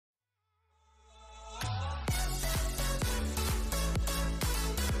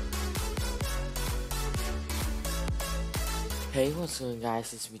Hey, what's going on,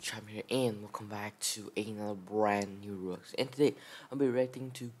 guys? It's me, Charm here, and welcome back to another brand new Roblox. And today, I'll be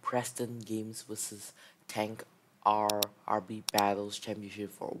reacting to PrestonGamez versus TanqR RB Battles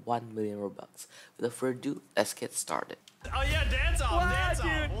Championship for 1 million Robux. Without further ado, let's get started. Oh yeah, dance off, dance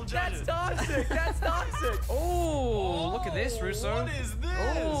dude, off. We'll that's toxic. That's toxic. Oh, look at this, Russo. What is this?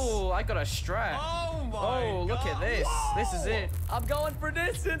 Oh, I got a strat. Oh my God. Look at this. Whoa. This is it. I'm going for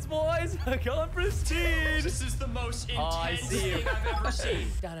distance, boys. I'm going for speed. This is the most I intense see you. thing I've ever seen.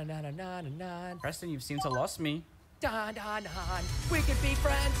 Da-na-na-na-na-na. Preston, you seem to lost me. Da-da-da. We can be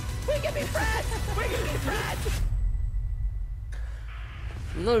friends. We can be friends. We can be friends.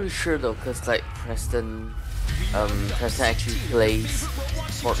 I'm not really sure though, cause like Preston actually plays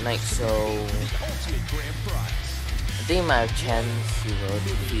Fortnite, so I think I might have chance, you know, to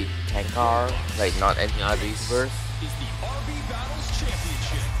defeat TanqR, like not any other universe.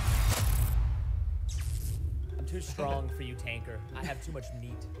 I'm too strong for you, TanqR. I have too much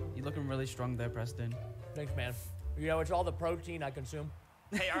meat. You're looking really strong there, Preston. Thanks, man. You know, it's all the protein I consume.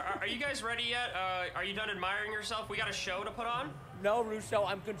 Hey, are you guys ready yet? Are you done admiring yourself? We got a show to put on. No, Russo,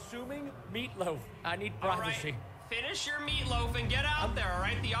 I'm consuming meatloaf. I need privacy. All right, finish your meatloaf and get out there, all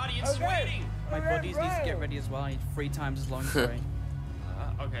right? The audience is Okay. waiting. My buddies need to get ready as well. I need 3 times as long, sorry.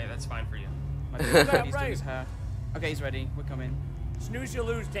 Okay, that's fine for you. My buddy's doing right. his hair. Okay, he's ready. We're coming. Snooze, you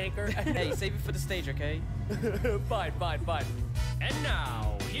lose, TanqR. Hey, save it for the stage, okay? Fine. And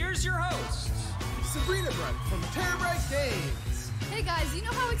now, here's your hosts. Sabrina Brunt from TanqR. Hey guys, you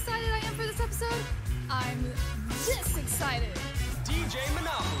know how excited I am for this episode? I'm this excited. DJ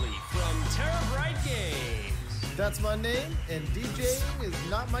Monopoly from TanqR. That's my name, and DJing is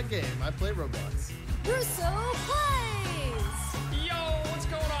not my game. I play Roblox. Russo plays! Yo, what's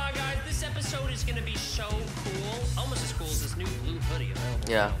going on, guys? This episode is gonna be so cool. Almost as cool as this new blue hoodie available.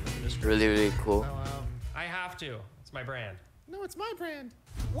 Yeah, now in the description. really cool. Oh, wow. I have to. It's my brand. No, it's my brand.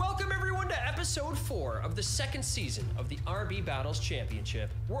 Welcome everyone to episode 4 of the second season of the RB Battles Championship.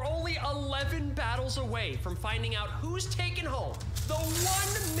 We're only 11 battles away from finding out who's taking home the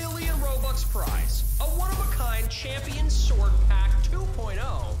 1 million Robux prize, a one-of-a-kind Champion Sword Pack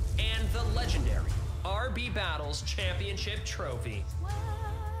 2.0, and the legendary RB Battles Championship Trophy.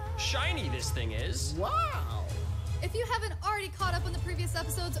 Shiny this thing is. Wow. If you haven't already caught up on the previous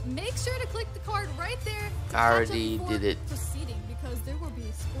episodes, make sure to click the card right there. to I catch up already before did it. Proceeding, because there will be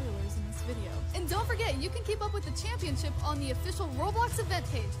spoilers in this video. And don't forget, you can keep up with the championship on the official Roblox event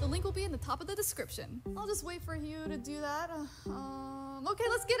page. The link will be in the top of the description. I'll just wait for you to do that. Okay,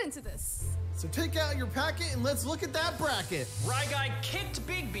 let's get into this. So take out your packet and let's look at that bracket. Guy kicked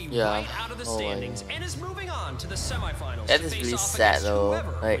Big B Yeah. right out of the Oh, standings yeah. and is moving on to the semifinals. That to is face really off sad against though.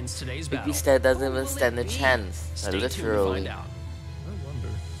 whoever Like, wins today's Big battle. Beast doesn't Who even will stand a it be? chance. Stay tuned to Literally. find out. I wonder.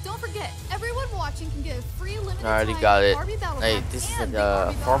 Don't forget, everyone watching can get a free limited I already time got it. RB Battle Like, Pack this is and like the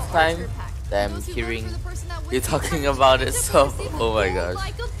RB 4th Battle time Archer Pack. that I'm Those who vote hearing for the person that wins you the talking championship about it, will so receive oh my gold gosh.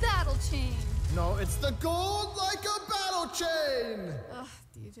 like a battle chain. No, it's the gold like a battle chain. Ugh,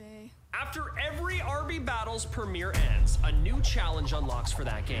 DJ. After every RB Battles premiere ends, a new challenge unlocks for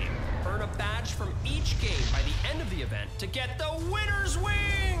that game. Earn a badge from each game by the end of the event to get the winner's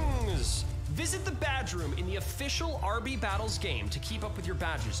wings! Visit the badge room in the official RB Battles game to keep up with your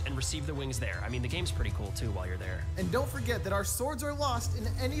badges and receive the wings there. I mean, the game's pretty cool too while you're there. And don't forget that our swords are lost in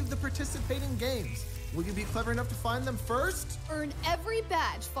any of the participating games. Will you be clever enough to find them first? Earn every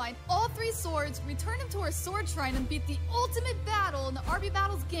badge, find all 3 swords, return them to our sword shrine, and beat the ultimate battle in the RB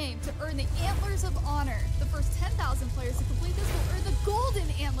Battles game to earn the Antlers of Honor. The first 10,000 players to complete this will earn the Golden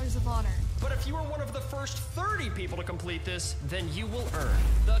Antlers of Honor. But if you are one of the first 30 people to complete this, then you will earn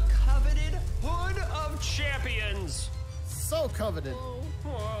the coveted Hood of Champions. So coveted.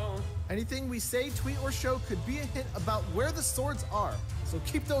 Whoa. Anything we say, tweet, or show could be a hint about where the swords are. So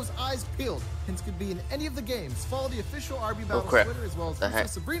keep those eyes peeled. Hints could be in any of the games. Follow the official RB Battles crap. Twitter as well as The Russo, heck?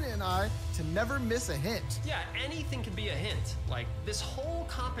 Sabrina, and I to never miss a hint. Yeah, anything can be a hint. Like, this whole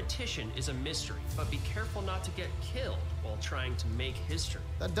competition is a mystery, but be careful not to get killed while trying to make history.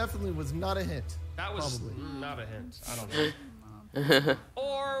 That definitely was not a hint. That was Probably. not a hint. I don't know.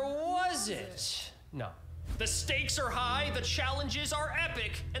 Or was it? No. The stakes are high, the challenges are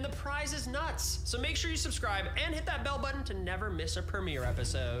epic, and the prize is nuts. So make sure you subscribe and hit that bell button to never miss a premiere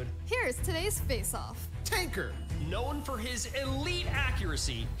episode. Here's today's face-off. TanqR. Known for his elite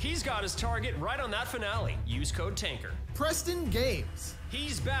accuracy, he's got his target right on that finale. Use code TanqR. PrestonGamez.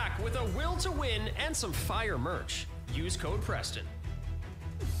 He's back with a will to win and some fire merch. Use code Preston.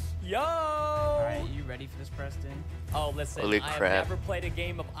 Yo! Alright, you ready for this, Preston? Oh, listen, Holy I have crap. never played a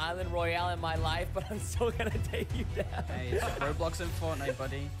game of Island Royale in my life, but I'm still gonna take you down. Hey, it's Roblox and Fortnite,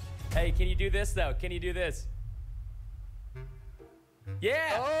 buddy. Hey, can you do this, though? Can you do this?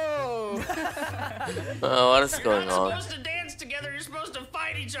 Yeah. Oh. What is You're going not on? supposed to dance together. You're supposed to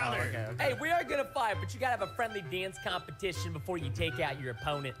fight each other. Okay. Hey, we are gonna fight, but you gotta have a friendly dance competition before you take out your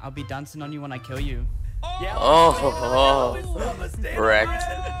opponent. I'll be dancing on you when I kill you. Yeah. Oh, I'ma stand wrecked.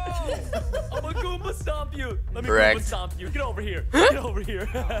 I'm a Goomba stomp you. Let me Wrecked. Goomba stomp you. Get over here. Get over here.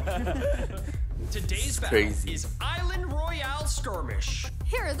 Today's battle crazy. is Island Royale Skirmish.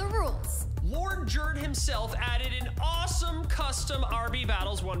 Here are the rules. Lord Jerd himself added an awesome custom RB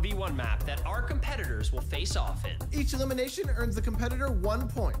Battles 1v1 map that our competitors will face off in. Each elimination earns the competitor 1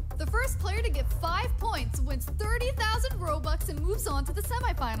 point. The first player to get 5 points wins 30,000 Robux and moves on to the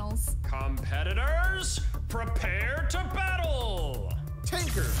semifinals. Competitors, prepare to battle!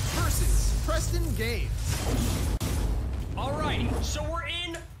 TanqR versus PrestonGamez. Alrighty, so we're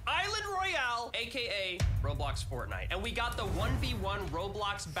in Island Royale, aka Roblox Fortnite, and we got the 1v1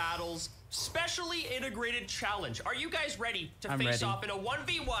 Roblox Battles specially integrated challenge. Are you guys ready to I'm face ready. off in a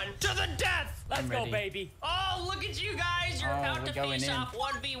 1v1 to the death? Let's I'm go, ready. baby. Oh, look at you guys! You're Oh, about to we're going face in. off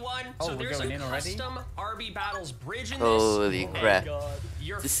 1v1. Oh, So we're there's going a in already? custom RB Battles bridge in this. Holy and crap.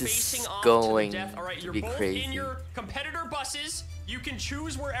 You're This is facing off going to the death. All right, to you're be both crazy. in your competitor buses. You can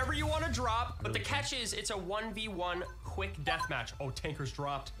choose wherever you want to drop, but the catch is it's a 1v1 quick death match. Oh, TanqR's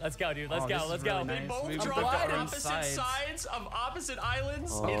dropped. Let's go, dude. Let's Oh, go. this is Let's really go. nice. They both We dropped both got on our opposite sides. sides of opposite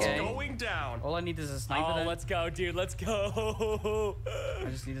islands. Oh. It's Okay. going down. All I need is a sniper. Oh, then. let's go, dude. Let's go. I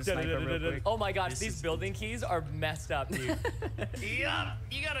just need a sniper real quick. Oh my gosh, This these is building keys are messed up, dude. Yup,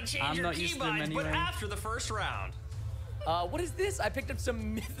 you gotta change I'm your not used to them keybinds, but anyway. after the first round. What is this? I picked up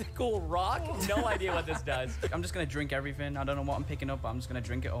some mythical rock. No idea what this does. I'm just gonna drink everything. I don't know what I'm picking up, but I'm just gonna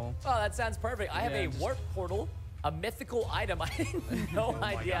drink it all. Oh, that sounds perfect. I have Yeah, a just- warp portal, a mythical item. I have no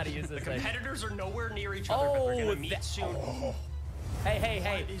idea how to use The this thing. competitors are nowhere near each other, but they're Oh, gonna meet soon. Hey, hey,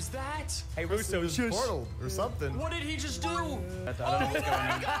 hey. What is that? Hey, Russo, shush. Portal or something. What did he just do? I don't know Oh what's going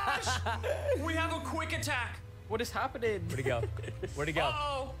my on. gosh! We have a quick attack. What is happening? Where'd he go? Where'd he go?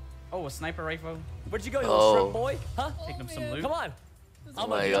 Oh, Oh, a sniper rifle. Where'd you go, you Oh. little shrimp boy? Huh? Picking up some man. loot. Come on. Oh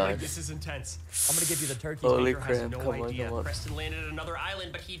my god. this is intense. I'm gonna give you the turkey. Holy Taker has crap, no come on, idea. come on. Preston landed at another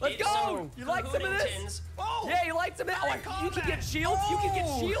island, but he Let's did go! some You like some of this? Hooningtons. Oh! Yeah, you like some of it? Very Oh, you can combat. get shields? You can get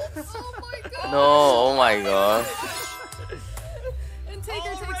Oh. shields? Oh my god. No, oh my god. And TanqR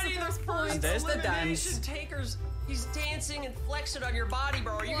takes Already the first point. There's the elimination. dance. Taker's, he's dancing and flexing on your body,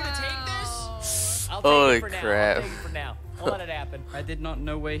 bro. Are you gonna take this? I'll take Holy it for now. crap. I'll take it for now. I'll let it happen. I did not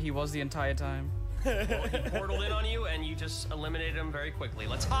know where he was the entire time. Well, he portaled in on you, and you just eliminated him very quickly.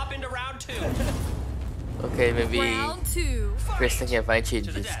 Let's hop into round 2. Okay, maybe Round 2. Preston can find To the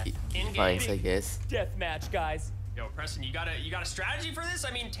changes death. he In-game. finds, I guess. Death match, guys. Yo, Preston, you got a strategy for this?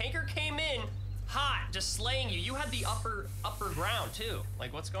 I mean, TanqR came in hot, just slaying you. You had the upper ground too.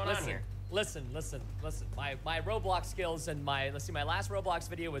 Like, what's going on Listen, here? listen. My Roblox skills and my last Roblox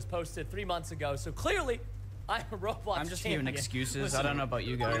video was posted 3 months ago, so clearly I'm a Roblox I'm just champion. hearing excuses. Listen, I don't know about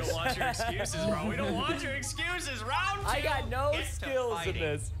you We guys. don't want your excuses, bro. We don't want your excuses. Round 2. I got no get to skills in fighting.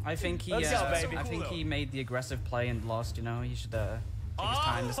 this. I think he. Let's go, I baby. think he made the aggressive play and lost. You know, he should take his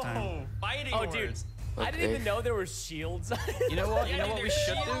time this time. Fighting Oh, dude. words. I didn't Okay. even know there were shields. You know what? Yeah, You know dude, what we there's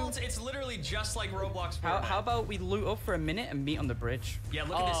should shields. do? It's literally just like Roblox. How Fortnite. about we loot up for a minute and meet on the bridge? Yeah,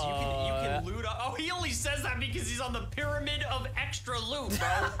 look at this. You can loot up. Oh, he only says that because he's on the pyramid of extra loot,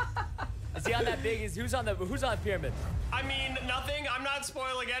 bro. Is he on that big? Who's on pyramid? I mean, nothing. I'm not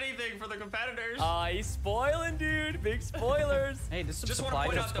spoiling anything for the competitors. He's spoiling, dude. Big spoilers. Hey, there's some Just want to supply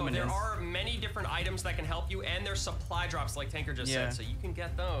point drops out, though, coming there in. are many different items that can help you, and there's supply drops, like TanqR just Yeah. said, so you can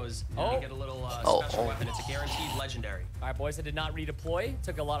get those. Oh. You can get a little Oh, special oh. weapon. It's a guaranteed legendary. All right, boys. I did not redeploy.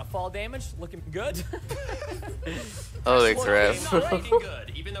 Took a lot of fall damage. Looking good. Holy It's crap. not looking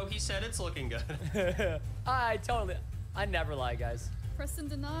good, even though he said it's looking good. I never lie, guys. Preston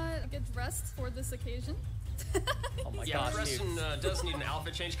did not get dressed for this occasion. Oh my Yeah, gosh, Preston does need an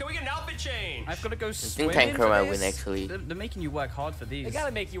outfit change. Can we get an outfit change? I've got to go I swimming think TanqR for might this? win, actually. They're making you work hard for these. They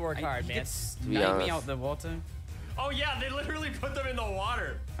gotta make you work hard, You man. could To be snipe me honest. out the water. Oh yeah, they literally put them in the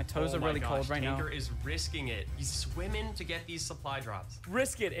water. My toes Oh are my really gosh, cold right now. TanqR is risking it. He's swimming to get these supply drops.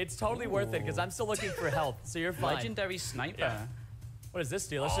 Risk it. It's totally worth it because I'm still looking for health. So you're fine. Legendary sniper. Yeah. What does this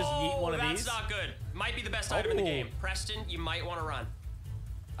do? Let's just yeet one of that's these. not good. Might be the best item in the Oh. game. Preston, you might want to run.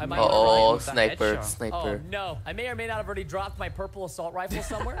 I might Oh, with that sniper, headshot. Oh sniper. no! I may or may not have already dropped my purple assault rifle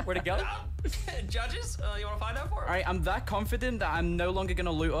somewhere. Where'd it go? Judges, you want to find out for us? Alright, I'm that confident that I'm no longer gonna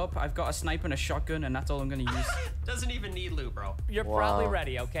loot up. I've got a sniper and a shotgun, and that's all I'm gonna use. Doesn't even need loot, bro. You're Wow. probably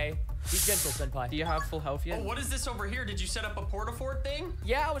ready, okay? Be gentle, senpai. Do you have full health yet? Oh, what is this over here? Did you set up a porta-fort thing?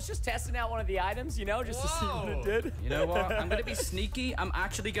 Yeah, I was just testing out one of the items, you know, just to see what it Whoa. did. You know what? I'm gonna be sneaky. I'm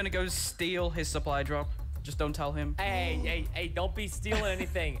actually gonna go steal his supply drop. Just don't tell him. Hey, don't be stealing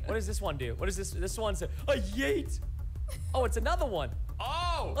anything. What does this one do? What is this? This one's a yeet. Oh, it's another one.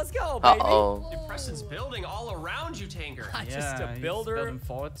 Oh! Let's go, baby. Dude, Preston's building all around you, TangR. I'm Yeah, just a he's builder. building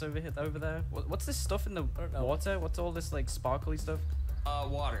forts over there. What's this stuff in the water? What's all this like sparkly stuff?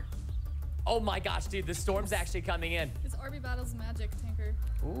 Water. Oh my gosh, dude, the storm's actually coming in. It's RB Battles magic, TanqR.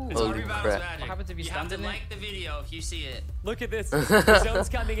 Ooh. It's Holy RB Battles crap. magic. What happens if you have stand to in it? like the video if you see it. Look at this. The zone's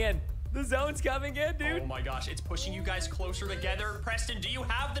coming in. The zone's coming in, dude. Oh my gosh, it's pushing you guys closer together. Preston, do you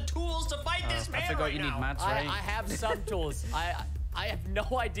have the tools to fight this man I forgot right you now? need mats, I right? have some tools. I have no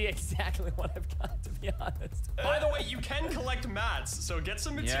idea exactly what I've got, to be honest. By the way, you can collect mats, so get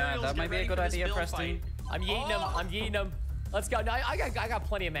some materials. Yeah, that might get be a ready good for this idea, build Preston. fight. I'm yeeting them. I'm yeeting them. Let's go. No, I got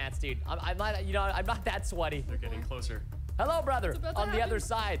plenty of mats, dude. I'm not, you know, I'm not that sweaty. They're getting closer. Hello, brother. about to On the happen. other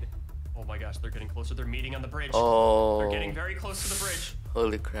side. Oh my gosh, they're getting closer. They're meeting on the bridge. Oh. They're getting very close to the bridge.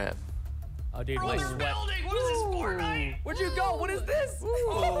 Holy crap. Oh, dude, Bro, my they're sweat. building. What is this, Fortnite? Where'd you go? What is this?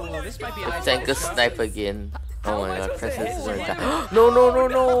 Oh, this might be a nice Tank a little shot. snipe again. How Oh am my I god, supposed to Preston hit is him? right there. No, no, no,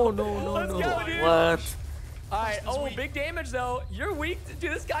 no, no, no, Let's no. go, dude. What? All right. Oh, weak. big damage though. You're weak.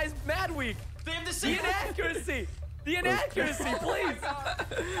 Dude, this guy's mad weak. They have the The same. inaccuracy. The inaccuracy, please.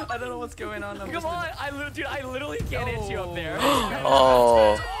 I don't know what's going on. Come on. Dude, I literally can't hit you up there.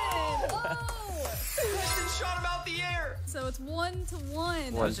 Oh. Preston shot him out the air. So it's 1-1. I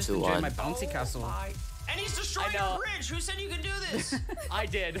One was just to enjoying one. my bouncy castle. And he's destroying I know. our bridge. Who said you could do this? I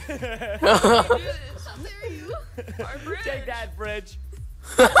did. How dare you? Our bridge. Take that, bridge.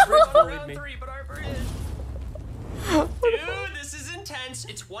 Round me. 3, but our bridge. Dude, this is intense.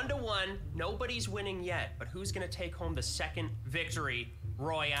 It's 1-1. Nobody's winning yet, but who's gonna take home the second victory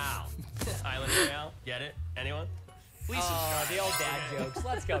royale? Island Royale. Get it? Anyone? Please Oh, subscribe. the old dad jokes.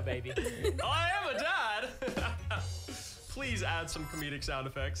 Let's go, baby. I am a dad. Please add some comedic sound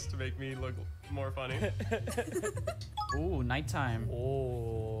effects to make me look more funny. Ooh, nighttime.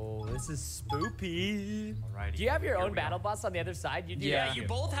 Oh, this is spoopy. Alrighty. Do you have your Here own we battle go. bus on the other side? You do. Yeah. don't You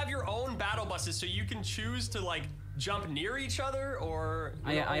both have your own battle buses, so you can choose to like jump near each other or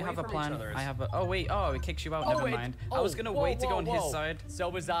you know, I away have a from each plan. other. I have a. Oh wait. Oh, it kicks you out. Never wait. mind. I was gonna Whoa, wait to go whoa, on his whoa. side. So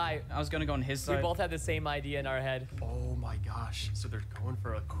was I. I was gonna go on his We side. both had the same idea in our head. Oh my gosh. So they're going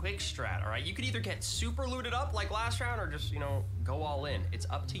for a quick strat, all right? You could either get super looted up like last round or just, you know, go all in. It's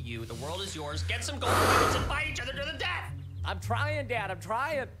up to you. The world is yours. Get some gold medals and fight each other to the death. I'm trying, Dad. I'm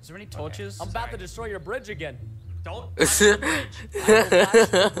trying. Is there any torches? I'm about to destroy your bridge again. Don't touch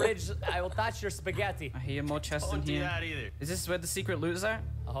the bridge. I will touch your spaghetti. I hear more chests in Don't do here. that either. Is this where the secret loot is at?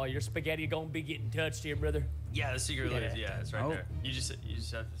 Oh, your spaghetti gonna be getting touched here, brother. Yeah, the secret loot is, yeah, it's right Oh. there. You just have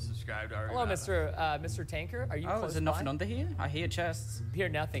to subscribe to our Hello, Mr. TanqR. Are you Oh, close is there nothing by? under here? I hear chests. Hear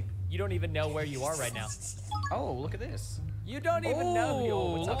nothing. You don't even know where you are right now. Oh, look at this. You don't even know. Yo,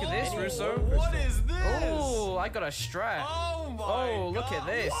 Oh, what's look up at this, anymore. Russo. What is this? Oh, I got a strat. Oh my Oh, look God. at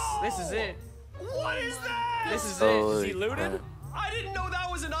this. This is it. What is that? This is it. Is Holy he looted? crap. I didn't know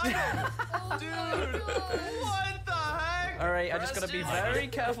that was an item. Dude, what the heck? All right, I just gotta be Preston? very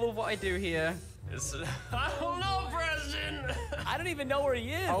careful of what I do here. I don't know, Preston. I don't even know where he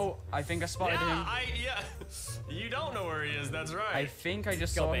is. Oh, I think I spotted him. Yeah. You don't know where he is. That's I right. think I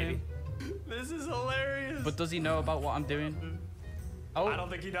just Go, saw baby. him. This is hilarious. But does he know about what I'm doing? Oh, I don't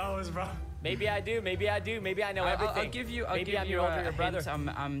think he knows, bro. Maybe I do. Maybe I do. Maybe I know everything. I'll give you. I'll Maybe give I'm you your older a brother. hint.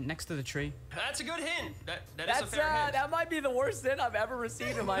 I'm next to the tree. That's a good hint. That is a That's fair hint. that might be the worst hint I've ever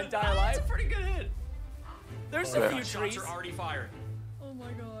received in my entire That's life. a pretty good hint. There's Oh, a yeah. few Shots trees. are already fired. Oh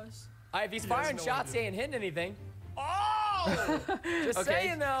my gosh. If he's doesn't firing know what shots, to he ain't hitting anything. Oh! Just Okay.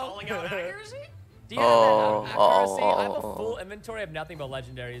 saying though. Calling out accuracy? Do you have Oh, that accuracy? I have a oh, full inventory of nothing but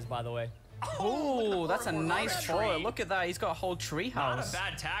legendaries, by the way. Oh, that's a nice tree. fort. Look at that. He's got a whole tree Not a house.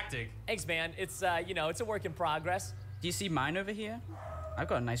 bad tactic. Thanks, man. It's you know, it's a work in progress. Do you see mine over here? I've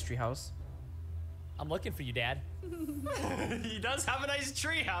got a nice tree house. I'm looking for you, Dad. He does have a nice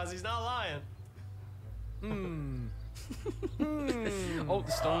tree house. He's not lying. Oh,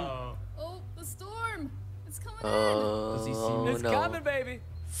 the storm. Oh, Oh, the storm. It's coming Does he see Oh me? It's no. coming, baby.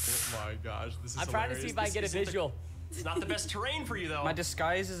 oh my gosh, this is I'm trying to see if I can get a visual. It's not the best terrain for you, though. My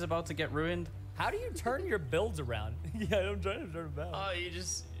disguise is about to get ruined. How do you turn your builds around? Yeah, I'm trying to turn them out. Oh, you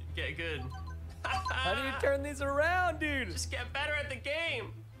just get good. How do you turn these around, dude? Just get better at the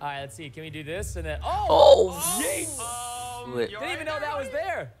game. All right, let's see. Can we do this and then? Oh! Yeet! Wait. You're Didn't even right know that was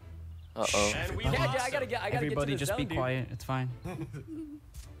there. Uh-oh. And we Yeah, lost I gotta him. get. I gotta Everybody get to the just be zone, dude. quiet. It's fine.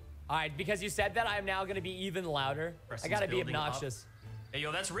 All right, because you said that, I am now gonna be even louder. Preston's I gotta be building up. obnoxious. Hey,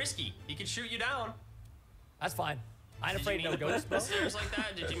 yo, that's risky. He could shoot you down. That's fine. I ain't Did you afraid mean no to put ghosts, the bro. stairs like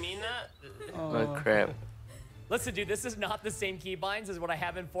that? Did you mean that? Oh crap. Listen, dude, this is not the same keybinds as what I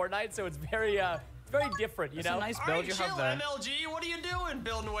have in Fortnite, so it's very different, you It's know? a nice All build right, you chill, have there. MLG. What are you doing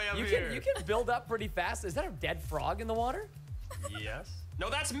building way up You here? can build up pretty fast. Is that a dead frog in the water? Yes. No,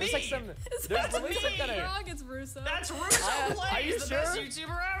 that's me. There's like some. It's There's not at least some me. kind of. Frog, it's Russo. That's Russo Are Plays, you the sure? best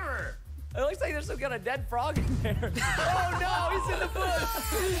YouTuber ever. It looks like there's some kind of dead frog in there. Oh no, he's in the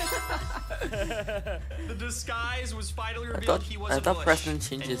bush. The disguise was finally I revealed. thought He was I a thought bush, Preston and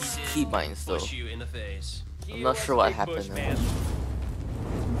changed he his did keybinds though. push you in the face. I'm not sure what happened. Man.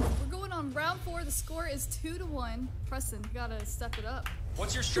 We're going on round 4. The score is 2-1. Preston, you gotta step it up.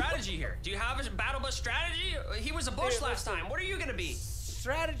 What's your strategy here? Do you have a battle bus strategy? He was a bush Hey, last listen. time. What are you gonna be?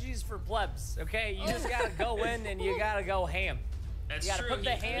 Strategies for plebs, okay? You just gotta go in and you gotta go ham. That's You gotta true. put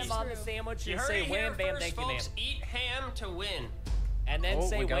the You- ham you- on the sandwich You and heard say it here wham bam first, thank you ma'am. folks. Eat ham to win. And then Oh,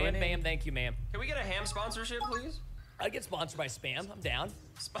 say we're going wham in. bam thank you ma'am. Can we get a ham sponsorship, please? I get sponsored by Spam. I'm down.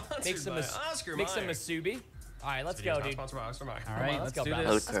 Sponsored Make some by mas- Oscar make some Mayer. masubi. All right, let's Video's go, not dude. Sponsored by Oscar Mayer. All on, right, let's let's go, do Brad.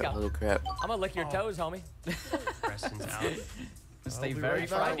 Holy this. Let's crap! go. Holy crap! I'm gonna lick your toes, homie. Preston's out. Stay I'll be very right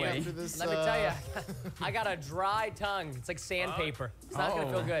far back away. after this, Let me tell you, I got a dry tongue. It's like sandpaper. It's not gonna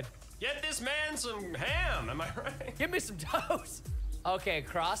feel Oh. good. Get this man some ham. Am I right? Give me some toes. Okay,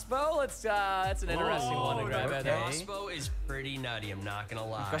 crossbow. Let's. That's an interesting one to grab the out there. crossbow is pretty nutty. I'm not gonna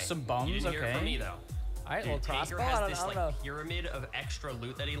lie. got some bombs, You didn't hear it from okay. me though. All right, Dude, well, TanqR crossbow. I has don't, this I like don't know. pyramid of extra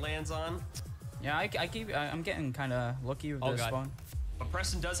loot that he lands on. Yeah, I'm getting kind of lucky with Oh, this God. spawn. But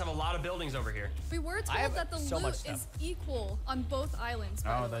Preston does have a lot of buildings over here. We were I have told that the so much loot stuff. is equal on both islands.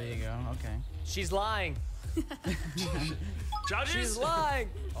 by Oh, the there way. you go. Okay. She's lying. Judges. She's lying.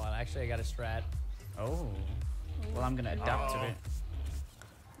 Oh, and actually, I got a strat. Oh. Well, I'm gonna adapt to it.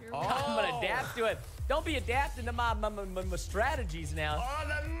 You're Oh. I'm gonna adapt to it. Don't be adapting to my strategies now. Oh,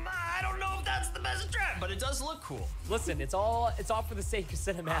 I don't know if that's the best strat, but it does look cool. Listen, it's all for the sake of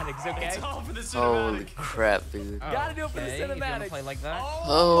cinematics, okay? It's all for the Holy cinematic. crap, dude! Gotta do it for the Okay, if you wanna cinematics. play like that.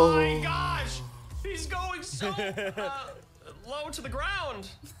 Oh, my Oh. gosh! He's going so low to the ground.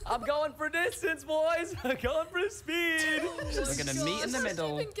 I'm going for distance, boys. I'm going for speed. We're gonna meet in the Gosh,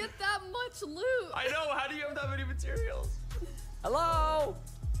 middle. How did you even get that much loot? I know. How do you have that many materials? Hello.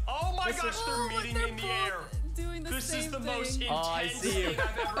 Oh my Listen- gosh, they're Oh, look, meeting they're in the both air. Doing the This same is the thing. most Oh, I intense see you. thing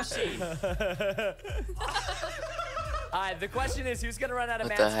I've ever seen. All right, the question is, who's gonna run out of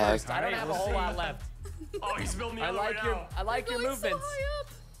What the mats heck? first? I don't Alright, have a we'll whole see. lot left. Oh, he's building the I other like way your now. your Going movements. So high up.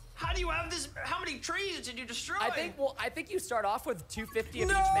 How do you have this? How many trees did you destroy? I think you start off with 250 of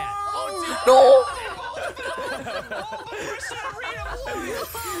No! each mat. No!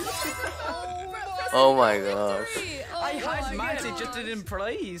 Oh my gosh! Victory! I Oh had my mine, It gosh. just didn't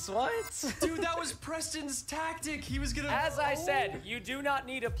place. What? Dude, that was Preston's tactic. He was gonna. As I said, you do not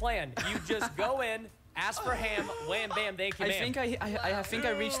need a plan. You just go in, ask for ham, wham, bam, thank you, I ma'am. think I think I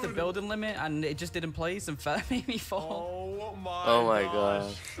reached the building limit and it just didn't place and made me fall. Oh my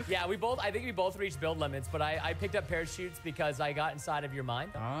gosh. Yeah, I think we both reached build limits, but I picked up parachutes because I got inside of your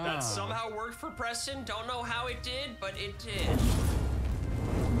mind. Ah. That somehow worked for Preston. Don't know how it did, but it did.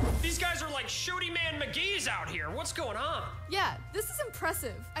 These guys are like Shooty Man McGee's out here. What's going on? Yeah, this is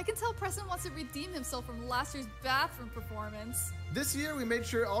impressive. I can tell Preston wants to redeem himself from last year's bathroom performance. This year, we made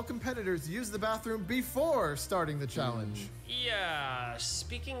sure all competitors use the bathroom before starting the challenge. Yeah,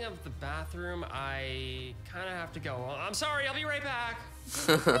 speaking of the bathroom, I kind of have to go. I'm sorry, I'll be right back.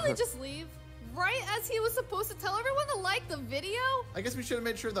 Really, just leave? Right as he was supposed to tell everyone to like the video? I guess we should have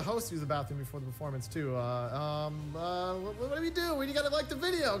made sure the host used the bathroom before the performance, too. What do we do? We gotta like the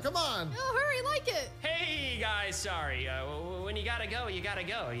video. Come on. Oh, hurry, like it. Hey, guys, sorry. When you gotta go,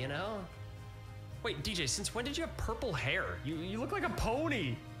 you know? Wait, DJ, since when did you have purple hair? You look like a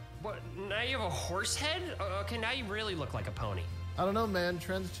pony. What, now you have a horse head? Okay, now you really look like a pony. I don't know, man.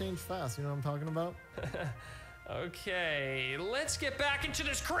 Trends change fast. You know what I'm talking about? Okay, let's get back into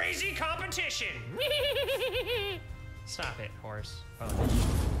this crazy competition. Stop it, horse. Pony.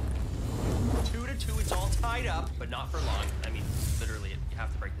 2-2, it's all tied up, but not for long. I mean, literally, you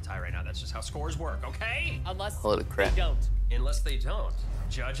have to break the tie right now. That's just how scores work, okay? Unless Holy crap. they don't. Unless they don't.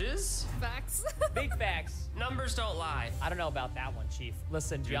 Judges? Facts. Big facts. Numbers don't lie. I don't know about that one, Chief.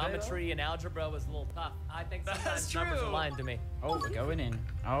 Listen, they, geometry and algebra was a little tough. I think That's sometimes numbers true. are lying to me. Oh, we're going in.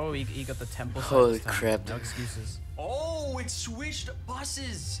 Oh, he got the temple. side Holy this time. crap. No excuses. Oh, it switched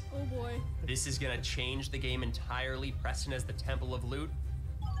buses. Oh boy. This is gonna change the game entirely. Preston has the Temple of Loot.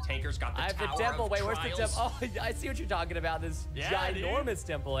 TanqR's got the I have Tower the temple. of Wait, where's the Trials. temple? Oh, I see what you're talking about. This Yeah, dude. ginormous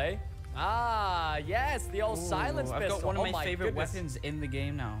temple, eh? Ah, yes, the old Ooh, silence I've pistol. got one of Oh my favorite goodness. weapons in the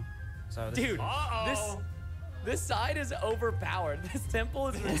game now. So this Dude, is Uh-oh. This side is overpowered. This temple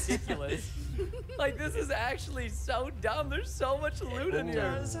is ridiculous. Like, this is actually so dumb. There's so much loot in It here.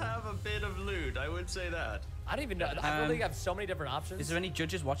 does have a bit of loot, I would say that. I don't even know. I really have so many different options. Is there any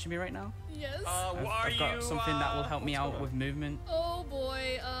judges watching me right now? Yes. I've got something that will help me out with movement. Oh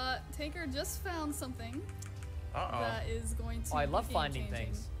boy, TanqR just found something that is going to I love be finding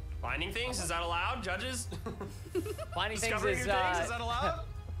game-changing. things. Finding things? Is that allowed, judges? Finding things Discovering is, new things? Is that allowed?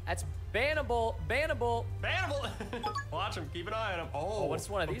 That's bannable. Bannable. Bannable! Watch him, keep an eye on him. Oh, what's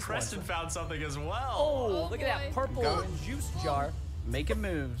one of these Preston ones? found something as well. Oh, look at that boy. purple juice jar. Making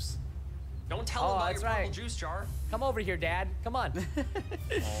moves. Don't tell him about that's your purple right. juice jar. Come over here, Dad. Come on.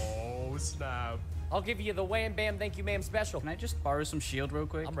 Oh, snap. I'll give you the wham bam thank you ma'am special. Can I just borrow some shield real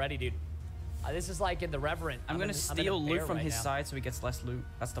quick? I'm ready, dude. This is like in the Reverend. I'm gonna in a steal loot bear from right his now. side so he gets less loot.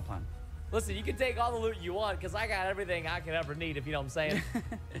 That's the plan. Listen, you can take all the loot you want because I got everything I could ever need, if you know what I'm saying.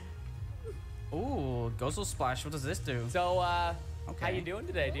 Ooh, Guzzle Splash. What does this do? So, how Okay. you doing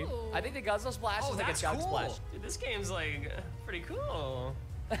today, dude? Ooh. I think the Guzzle Splash Oh, is like a that's Chug cool. Splash. Dude, this game's like pretty cool.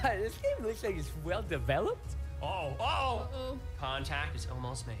 This game looks like it's well developed. Oh. Uh-oh. Contact is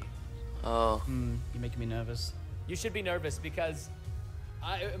almost made. Oh, You're making me nervous. You should be nervous because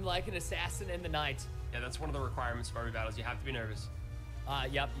I am like an assassin in the night. Yeah, that's one of the requirements of RB battles. You have to be nervous.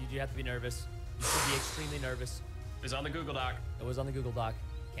 Yep, you do have to be nervous. You should be extremely nervous. It's on the Google Doc. It was on the Google Doc.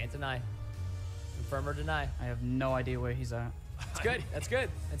 Can't deny. Confirm or deny. I have no idea where he's at. It's good. That's good.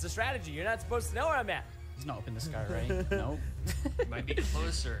 It's a strategy. You're not supposed to know where I'm at. He's not up in the sky, right? Nope. It might be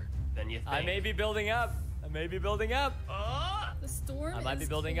closer than you think. I may be building up. I may be building up. The storm I might be is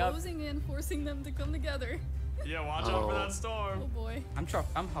building up. closing in, forcing them to come together. Yeah, watch out for that storm. Oh boy. I'm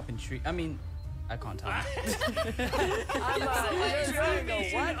hopping tree. I mean, I can't tell. I'm you're going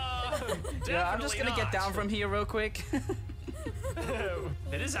to what? Yeah, I'm just gonna get down from here real quick.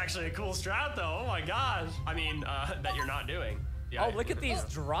 It is actually a cool strat, though. Oh my gosh. I mean, that you're not doing. Yeah, Oh, look at these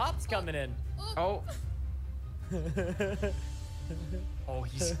drops coming in. Oh, Oh,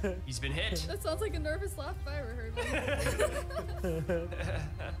 he's been hit. That sounds like a nervous laugh if I ever heard one.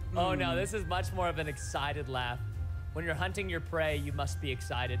 Oh no, this is much more of an excited laugh. When you're hunting your prey, you must be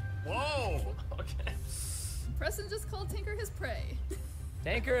excited. Whoa. Okay. Preston just called TanqR his prey.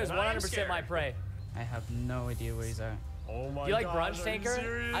 TanqR is And I am 100% scared. my prey. I have no idea where he's at. Oh my Do you like gosh, brunch, are you TanqR?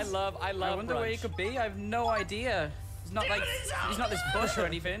 serious? I love I wonder where he brunch. could be. I have no idea. He's not like he's not this bush or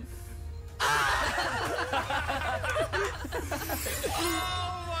anything.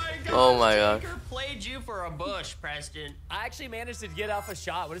 Oh my Oh my gosh. TanqR played you for a bush, Preston. I actually managed to get off a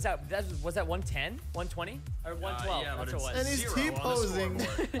shot. What is that? Was that 110? 120? Or 112? Yeah, but That's what it it's was. And he's zero on the T-posing.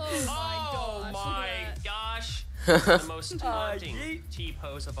 scoreboard. Oh Oh my my gosh. gosh. The most taunting yeet.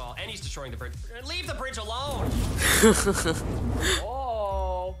 T-pose of all. And he's destroying the bridge. Leave the bridge alone.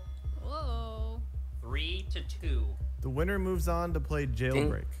 Oh. Whoa. 3-2. The winner moves on to play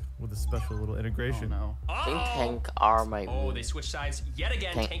Jailbreak with a special little Oh integration. no. I think TanqR might Oh, win. they switched sides yet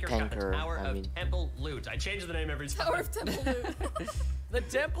again. TanqR got the TanqR, Tower I of mean. Temple Loot. I change the name every time. Tower of Temple Loot. The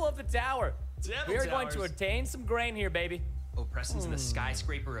Temple of the Tower. Temple We are going to Towers. attain some grain here, baby. Oh, Preston's in the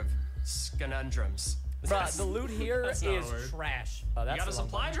skyscraper of conundrums. Bruh, the loot here That's is not a word. trash. Oh, You that's got a the wrong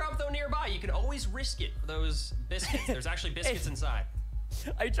supply one. drop though nearby. You can always risk it for those biscuits. There's actually biscuits inside.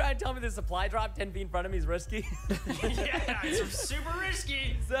 Are you trying to tell me the supply drop 10 feet in front of me is risky? Yeah, it's super risky.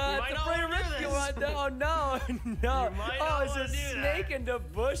 You might It's a not pretty wanna do risky this. one. No, no, no. You might Oh, not it's a wanna do snake that. in the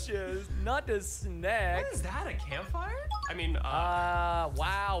bushes, not a snack. What is that? A campfire? I mean,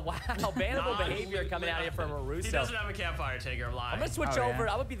 Wow, bannable behavior coming out here from He Russo. doesn't have a campfire, TanqR. I'm lying. I'm gonna switch Oh, yeah. over.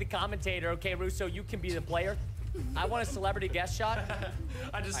 I'm gonna be the commentator. Okay, Russo, you can be the player. I want a celebrity guest shot.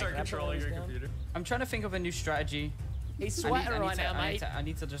 I just start can I put controlling those your down? computer. I'm trying to think of a new strategy. He's I sweating right now, mate. I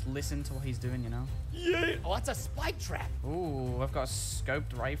need to just listen to what he's doing, you know? Yeah. Oh, that's a spike trap. Ooh, I've got a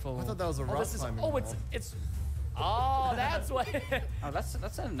scoped rifle. I thought that was a Oh, rock this is. climbing Oh, wall. it's. Oh, that's what. Oh,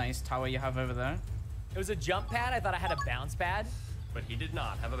 that's a nice tower you have over there. It was a jump pad. I thought I had a bounce pad. But he did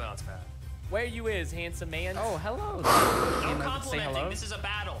not have a bounce pad. Where you is, handsome man? Oh, hello. No Came over to say complimenting. hello. This is a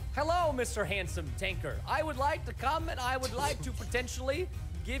battle. Hello, Mr. Handsome TanqR. I would like to comment. I would like to potentially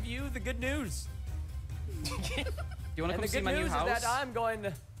give you the good news. Do you want to And come the see good my new news is house? that I'm going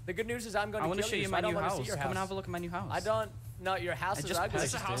to. The good news is I'm going I to want kill to show you so my I don't new wanna house. see your Come house. and have a look at my new house. I don't. No, your house is just ugly.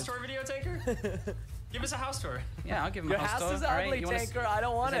 Is this a Just house did. tour video, TanqR? Give us a house tour. Yeah, I'll give him Your a house house tour. is All right, ugly, you wanna TanqR. I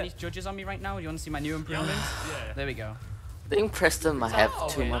don't want Is there it. any judges on me right now? You want to see my new improvements? Yeah. There we go. I think Preston might have Oh,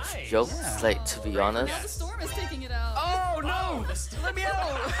 too much nice. jokes, Yeah. like, to be honest. Now the storm is taking it out. Oh no! Let me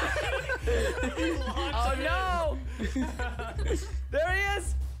out! Oh no! There he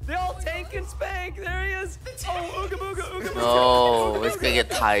is! The old tank and spank! There he is! Oh, ooga booga, ooga booga! Oh, it's gonna get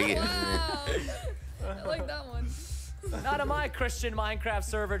tight, isn't it? Wow. I like that one. Not on my Christian Minecraft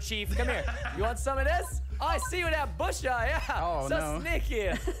server, Chief. Come here. You want some of this? Oh, I see you with that bush eye. Yeah. Oh, so no. sneaky.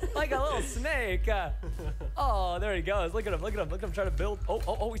 Like a little snake. Oh, there he goes. Look at him. Look at him. Look at him trying to build.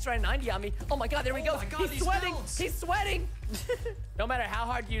 Oh, he's trying 90 on me. Oh my God, there he goes. my God, he's these sweating. builds. He's sweating. No matter how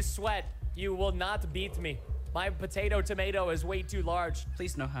hard you sweat, you will not beat me. My potato tomato is way too large.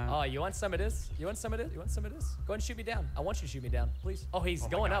 Please no harm. Oh, you want some of this? You want some of this? You want some of this? Go ahead and shoot me down. I want you to shoot me down, please. Oh, he's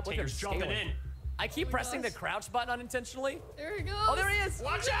going up. Look at him TanqR's jumping scaling. in. I keep pressing the crouch button unintentionally. There he goes. Oh, there he is.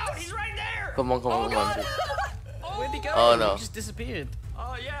 Watch out, he's right there. Come on, come on, come on. Where'd he go? Oh no. He just disappeared.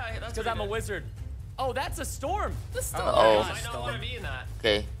 Oh yeah, that's Because I'm a wizard. Oh, that's a storm. The storm. Oh. I don't want to be in that.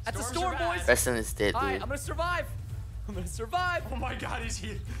 Okay. That's a Storms storm, are bad. boys. Preston is dead, All right, dude. I'm gonna survive. I'm gonna survive. Oh my God, he's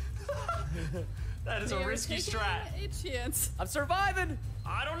here. That is a They are risky taking strat. a chance. I'm surviving.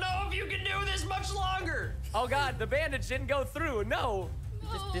 I don't know if you can do this much longer. Oh God, the bandage didn't go through. No. He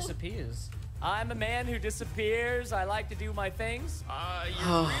just disappears. I'm a man who disappears. I like to do my things.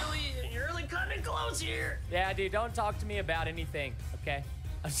 You're really cutting close here. Yeah, dude, don't talk to me about anything, okay?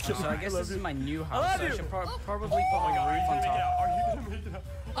 I'm just kidding. So I guess this is my new I house. love So I you. should probably put my roof on top. Are you gonna make it out?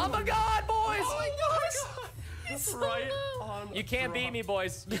 Oh my God, boys! Oh my gosh. He's so Right low. on. You can't beat me,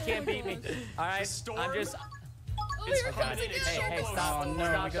 boys. You can't beat me. All right, storm? I'm just. Oh, It's here it fine. comes again. It's so Hey, close. stop! Oh, no,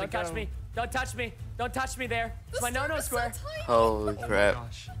 Stop! we gotta Don't touch go. me! Don't touch me! Don't touch me there. The It's my storm no-no is so square. tiny. Holy crap.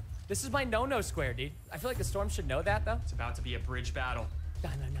 Gosh, This is my no-no square, dude. I feel like the storm should know that, though. it's about to be a bridge battle.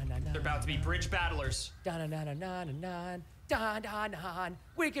 They're They're about to be bridge battlers.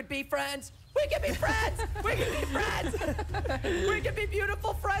 We could be friends. We could be friends. We could be friends. We could be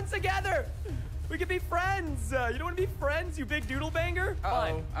beautiful friends together. We could be friends. You don't want to be friends, you big doodle banger?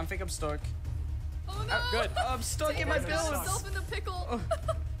 Uh-oh, I think I'm stuck. Oh no. Good. I'm stuck in my TanqR's got builds. himself in the pickle.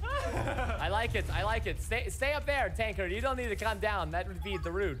 I like it. I like it. Stay up there, TanqR. You don't need to come down. That would be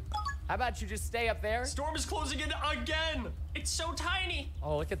the rude. How about you just stay up there? Storm is closing in again. It's so tiny.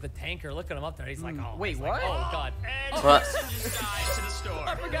 Oh, look at the TanqR. Look at him up there. He's like, oh. Wait, he's like, what? oh, God. And What? Preston just died to the storm.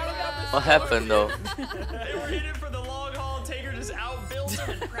 I forgot about this. What happened though? They were in it for the long haul. TanqR just outbuilt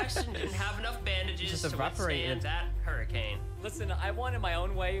him, and Preston didn't have enough bandages Just to evaporated. withstand that hurricane. Listen, I won in my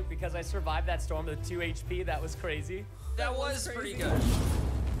own way because I survived that storm with 2 HP. That was crazy. That was pretty good.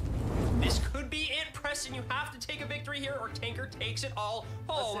 This could be it, Preston. You have to take a victory here, or TanqR takes it all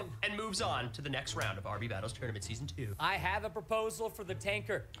home Listen. and moves on to the next round of RB Battles Tournament Season 2. I have a proposal for the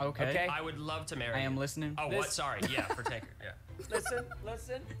TanqR. Okay. I would love to marry I am you. listening. Oh, This- what? Sorry. Yeah, for TanqR. Yeah.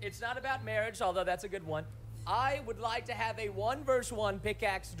 Listen. It's not about marriage, although that's a good one. I would like to have a 1v1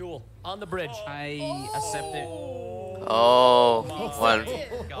 pickaxe duel on the bridge. I accept it. Oh, one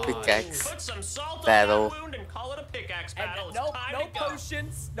God. pickaxe Put some salt battle. on that wound and call it a pickaxe And battle. no It's time to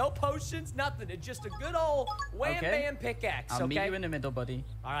go. no potions, nothing. It's just a good old wham Okay. bam pickaxe. I'll okay. meet you in the middle, buddy.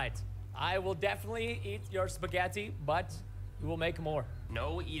 All right. I will definitely eat your spaghetti, but we will make more.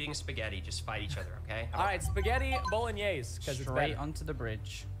 No eating spaghetti. Just fight each other, okay? All right, spaghetti bolognese, because it's Straight better. onto the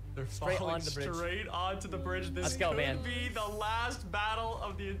bridge. They're Straight falling on the bridge. Straight onto the bridge. This Let's go, could man. be the last battle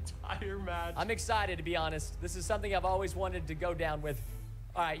of the entire match. I'm excited, to be honest. This is something I've always wanted to go down with.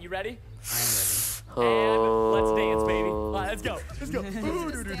 All right, you ready? I am ready. And let's dance, baby. All right, let's go. Let's go.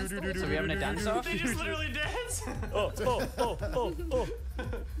 So we having a dance off? They just literally dance. Oh.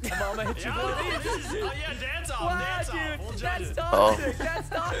 I'm gonna hit you. Yeah, dance off. Wow, Dance off. dude, We'll judge that's it. toxic. That's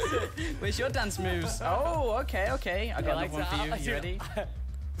toxic. Where's your dance moves? Oh, okay. I got like another one for that. you. You ready?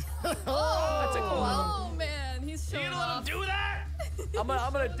 Oh man, he's You showing gonna let him off. do that? I'm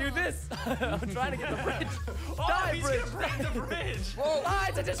gonna do this. I'm trying to get the bridge. Oh, Die, he's bridge. gonna break the bridge. Ah,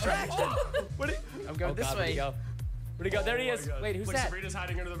 it's a distraction. I'm going this Where'd way. he go? Where'd he go? There he is. Wait, who's Look, that? Sabrina's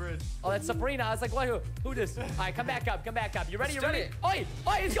hiding under the bridge. Oh, that's Sabrina. I was like, what? Who this? All right, come back up. You ready? You Let's do ready? it.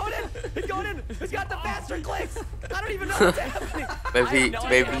 Oi, he's going in. He's got the faster clicks. I don't even know what's happening.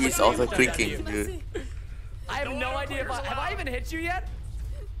 Maybe he's also clicking, clicking, dude. I have no idea if have I even hit you yet?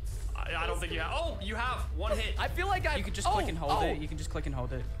 I don't think you have. Oh, you have one hit. I feel like I. You can just click and hold it. You can just click and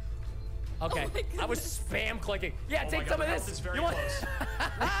hold it. Okay, Oh my I was spam clicking. Yeah, Oh take my some God, of the health this. is very You want? close.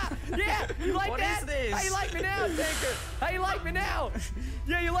 Yeah, you like What that? is this? How you like me now, TanqR? How you like me now?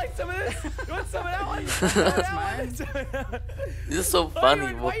 Yeah, you like some of this? You want some of that one? This is so Why funny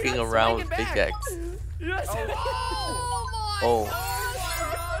you not walking around with swinging back? pickaxe. You know what I'm saying? Oh my Oh.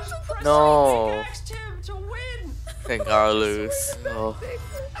 gosh. No. Pickaxed him to win. TanqR lose. Oh.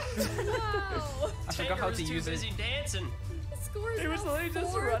 Wow. I forgot how TanqR to was use too it. busy dancing. The score is He was now literally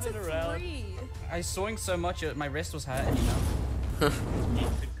just 4-3. running around. I swung so much my wrist was hurting, you know. It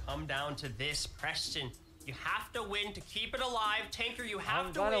could come down to this, Preston. You have to win to keep it alive. TanqR, you have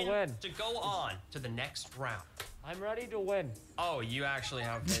I'm to gonna win win. to go on to the next round. I'm ready to win. Oh, you actually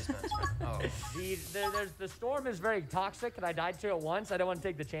have face mask. Oh. The storm is very toxic, and I died to it once. I don't want to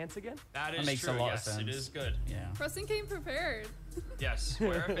take the chance again. That is makes true. a lot of Yes, sense. it is good. Yeah. Preston came prepared. Yes,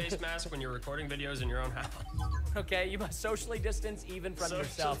 wear a face mask when you're recording videos in your own house. Okay, you must socially distance even from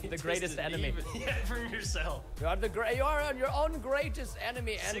yourself, the greatest enemy. Yeah, from yourself. You are your own greatest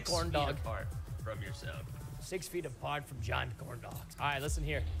enemy and 6 corn feet dog. apart from yourself. 6 feet apart from giant corn dogs. All right, listen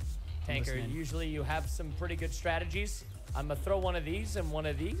here. TanqR, listening. usually you have some pretty good strategies. I'm gonna throw one of these and one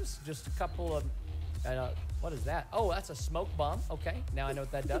of these. Just a couple of, what is that? Oh, that's a smoke bomb. Okay, now I know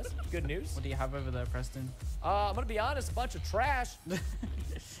what that does. Good news. What do you have over there, Preston? I'm gonna be honest, a bunch of trash.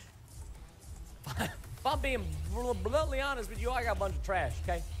 If I'm being bluntly honest with you, I got a bunch of trash,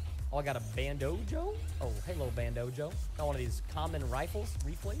 okay? Oh, I got a Bandojo. Oh, hey, little Bandojo. Got one of these common rifles,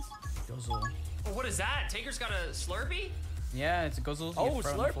 replays. Guzzle. Oh, what is that? TanqR's got a Slurpee? Yeah, it's a guzzle. Oh, You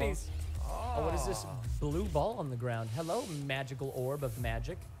throw it on the floor. Slurpees. Oh, what is this blue ball on the ground? Hello, magical orb of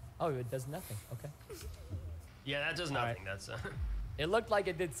magic. Oh, it does nothing. Okay. Yeah, that does right. nothing. That's It looked like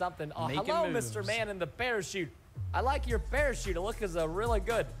it did something. Oh, Making hello, moves. Mr. Man in the parachute. I like your parachute. It looks really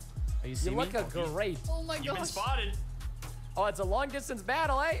good. Oh, you see You me? look great. Oh my you've been gosh. spotted. Oh, it's a long distance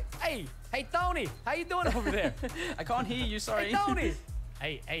battle, eh? Hey, Tony. How you doing over there? I can't hear you, sorry. Hey, Tony.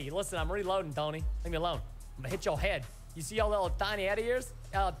 hey, listen, I'm reloading, Tony. Leave me alone. I'm gonna hit your head. You see your little tiny head of yours?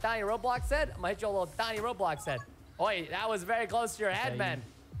 Tiny Roblox head? I'm gonna hit your little tiny Roblox head. Oi, that was very close to your head, man.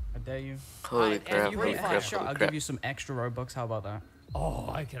 I dare you. Holy and crap, you holy hit crap, my Shot, holy I'll crap. give you some extra Robux. How about that? Oh,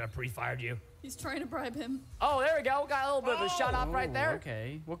 I could have pre-fired you. He's trying to bribe him. Oh, there we go. Got a little bit of a shot off right there.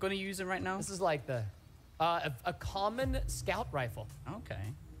 Okay. What gun are you using right now? This is like the a common scout rifle. Okay.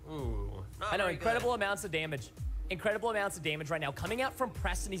 Ooh. not I know, very incredible amounts of damage. Incredible amounts of damage right now. Coming out from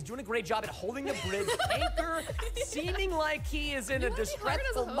Preston, he's doing a great job at holding the bridge. TanqR seeming like he is in a wanna be hired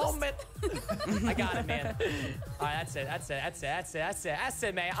as a distressful host? moment. I got it, man. All right, that's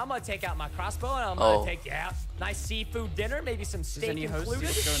it, man. I'm gonna take out my crossbow and I'm gonna take you out. Nice seafood dinner, maybe some Does steak any host see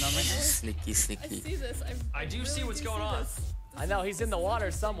included. what's going on right now? Sneaky, I sneaky. see this. I do see what's going on. I know, he's in the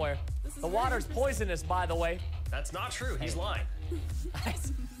water somewhere. This is The very water's interesting. poisonous, by the way. That's not true. He's lying.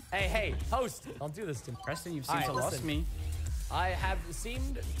 Hey, host, don't do this to me. Preston, you've All seemed right, to lost listen. me. I have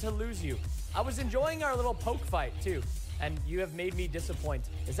seemed to lose you. I was enjoying our little poke fight, too, and you have made me disappoint.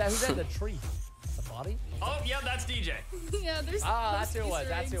 Is that who's at the tree? The body? Oh, yeah, that's DJ. Yeah, there's. Ah, there's that's who it was. Easter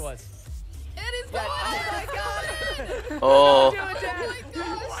That's who it eggs. was. It is Yeah, mine! oh my god! Oh, Do it, Oh Dad! my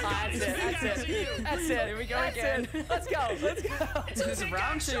gosh! That's it. That's it. That's it. Here we go That's again. it. Let's go. Let's go. This is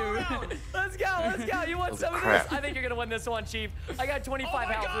round 2. Let's go. Let's go. You want Oh, some of crap. this? I think you're gonna win this one, Chief. I got 25 Oh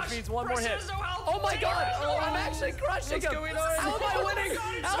my health, gosh. which means one more Preston hit. has no health. Oh my god! TanqR has no Oh, I'm health. actually crushing What's him. going on? How am I winning?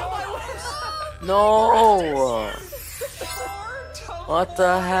 How am I winning? no! What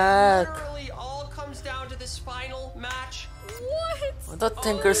the heck? Literally all comes down to this final match. What? I thought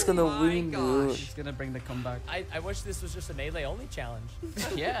TanqR's gonna my win, dude. gosh. He's gonna bring the comeback. I wish this was just a melee only challenge.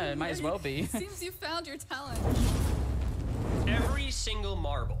 Yeah, it might as well be. Seems you found your talent. Every single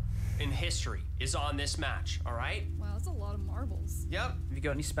marble in history is on this match, all right? Wow, that's a lot of marbles. Yep, Have you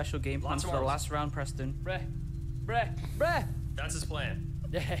got any special game plans Lots of for the marbles. last round, Preston? Bruh. that's his plan.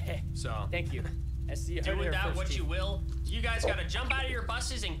 So, Thank you. I see you do heard it with here that first, what Chief. you will. You guys gotta jump out of your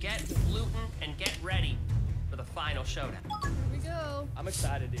buses and get looting and get ready for the final showdown. Here we go. I'm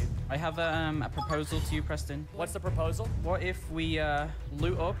excited, dude. I have a proposal to you, Preston. What's the proposal? What if we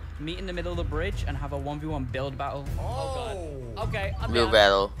loot up, meet in the middle of the bridge, and have a 1v1 build battle? Oh, God. Okay, I'm Real down.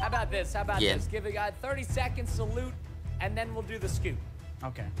 battle. How about this? Yeah. Give a guy 30 seconds to loot, and then we'll do the scoop.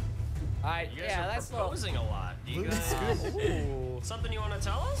 Okay. All right, You guys yeah, are that's a little. proposing a lot. Do you Loot guys Ooh. something you want to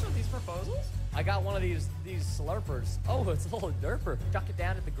tell us with these proposals? I got one of these slurpers. Oh, it's a little derper. Chuck it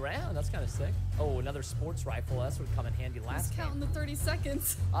down at the ground. That's kind of sick. Oh, another sports rifle. That's would come in handy He's last game. counting the 30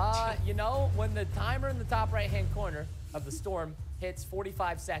 seconds. You know, when the timer in the top right-hand corner of the storm hits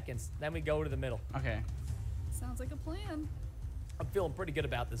 45 seconds, then we go to the middle. Okay. Sounds like a plan. I'm feeling pretty good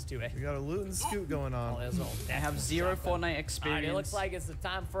about this too, eh? We got a loot and scoot going Oh, on. there's all I have 0 Fortnite All right, experience. it looks like it's the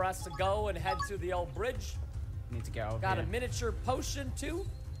time for us to go and head to the old bridge. Need to get out of Got here. a miniature potion too.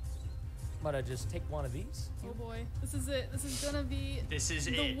 I'm gonna just take one of these. Oh boy, this is it. This is gonna be This is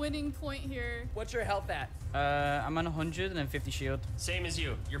the it. winning point here. What's your health at? I'm on 150 shield. Same as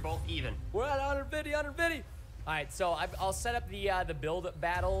you. You're both even. We're at 150, 150. All right, so I'll set up the build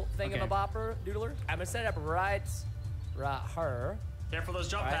battle thingamabopper doodler. I'm gonna set it up right here. Careful those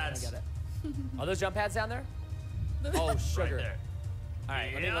jump All right, pads. I got it. Are those jump pads down there? Oh, sugar. Right there. All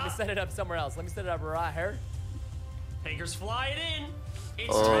right, let me Yeah. set it up somewhere else. Let me set it up right here. TanqR's flying in.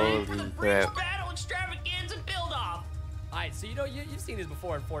 It's Holy time for the bridge crap. battle extravaganza build off. Alright, so you've seen this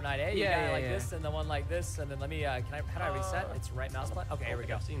before in Fortnite, eh? You Yeah, got like yeah. this and the one like this, and then let me, how do I reset? It's right mouse button? Okay, here we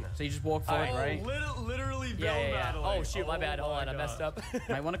go. I've seen that. So you just walk forward, right? Literally Yeah. Oh shoot, my bad. Hold on, I messed up.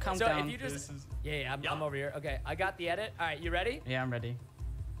 Might want to calm So down. if you just, I'm over here. Okay, I got the edit. All right, you ready? Yeah, I'm ready.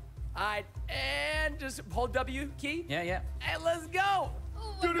 All right, and just hold W key. Yeah. And let's go.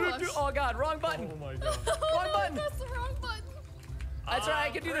 Oh my gosh. Oh god, wrong button. Oh my god. Wrong button. That's the wrong button. That's right, I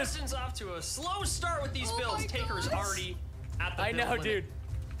can do this. Preston's off to a slow start with these Oh builds. my TanqR's gosh. already at the I build know, limit. dude.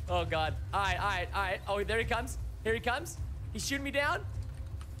 Oh god. All right. Oh, there he comes. Here he comes. He's shooting me down.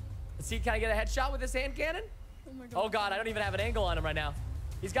 Let's see, can I get a headshot with this hand cannon? Oh my god. Oh god, I don't even have an angle on him right now.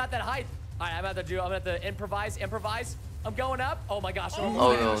 He's got that height. All right, I'm gonna have to improvise. I'm going up. Oh my gosh. Oh, my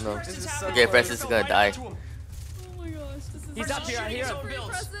no, gosh, no. Preston's This is having Okay, a- Preston's gonna die. Oh my gosh. This is He's up here, I hear him. Free Builds.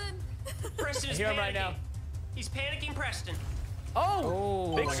 Preston. Preston I is hear him panicking. right now. He's panicking Preston.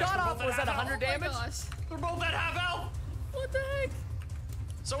 Oh, big my shot gosh, off. we're Was both that at 100 Oh my damage? gosh. They're both at half health. What the heck?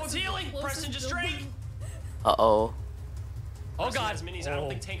 Someone's healing. Closest Preston just building. drank. Uh-oh. Oh Preston god. has minis. I don't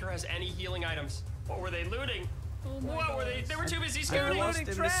think TanqR has any healing items. What were they looting? Oh my What were they? gosh. They were too busy I scooting. lost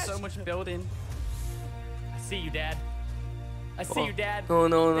looting him. There's trash. so much building. I see you, Dad. I see you, Dad. No,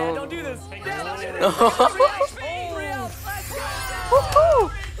 no, Dad, no. don't do this. Oh my Dad, don't do God. this. Oh. Three out. Let's go.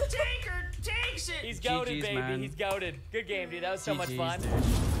 Woohoo! TanqR takes it. He's goaded, GG's, baby. man. He's goaded. Good game, dude. That was so much GG's, fun. dude.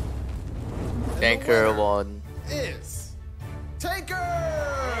 And the TanqR winner won. Is TanqR.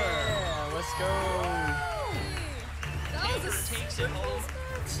 Yeah, let's go. That was TanqR a takes it home.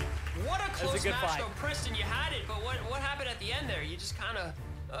 What a was a close good match, fight. though. Preston, you had it, but what happened at the end there? You just kind of,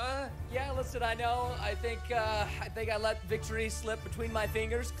 Yeah, listen, I know. I think I let victory slip between my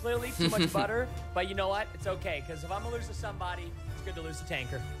fingers. Clearly, too much butter. But you know what? It's okay, because if I'm gonna lose to somebody, it's good to lose to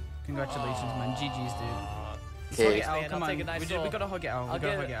TanqR. Congratulations, man. GG's, dude. Okay. Hug it out. man, Come I'll on. take a nice we little- gotta hug it out. I'll We gotta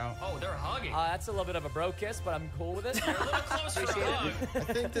get hug it. it out. oh, they're hugging. That's a little bit of a bro kiss, but I'm cool with it. They're a little closer to a hug.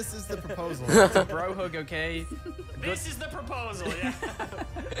 I think this is the proposal. It's a bro hug, okay? This is the proposal, yeah.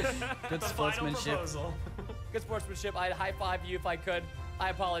 Good The final sportsmanship. proposal. Good sportsmanship. I'd high five you if I could. I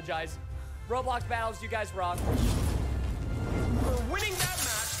apologize. Roblox battles, you guys rock. For winning that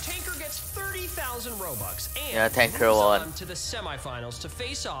match, TanqR gets 30,000 Robux and Yeah, TanqR moves won. on to the semifinals to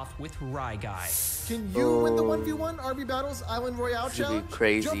face off with Rye Guy. Can you win the 1v1 RB Battles Island Royale This would be Challenge?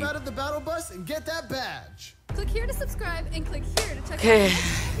 crazy. Jump out of the battle bus and get that badge. Click here to subscribe and click here to check Okay. out the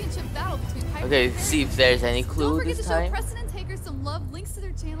next championship battle between Hyper Okay, and see if TanqR. there's any Don't clue forget this to show time. Preston and TanqR some love. Links to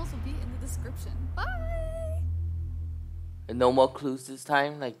their channels will be in the description. Bye. And no more clues this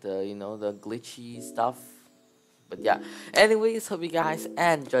time, like the the glitchy stuff. But yeah. Anyways, hope you guys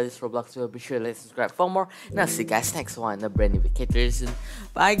enjoy this Roblox video. Be sure to like, subscribe for more. And I'll see you guys next one. A brand new vacation.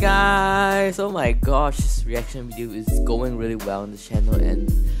 Bye guys. Oh my gosh, this reaction video is going really well on the channel, and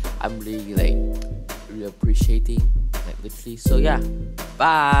I'm really appreciating literally. So yeah.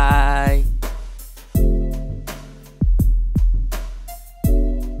 Bye.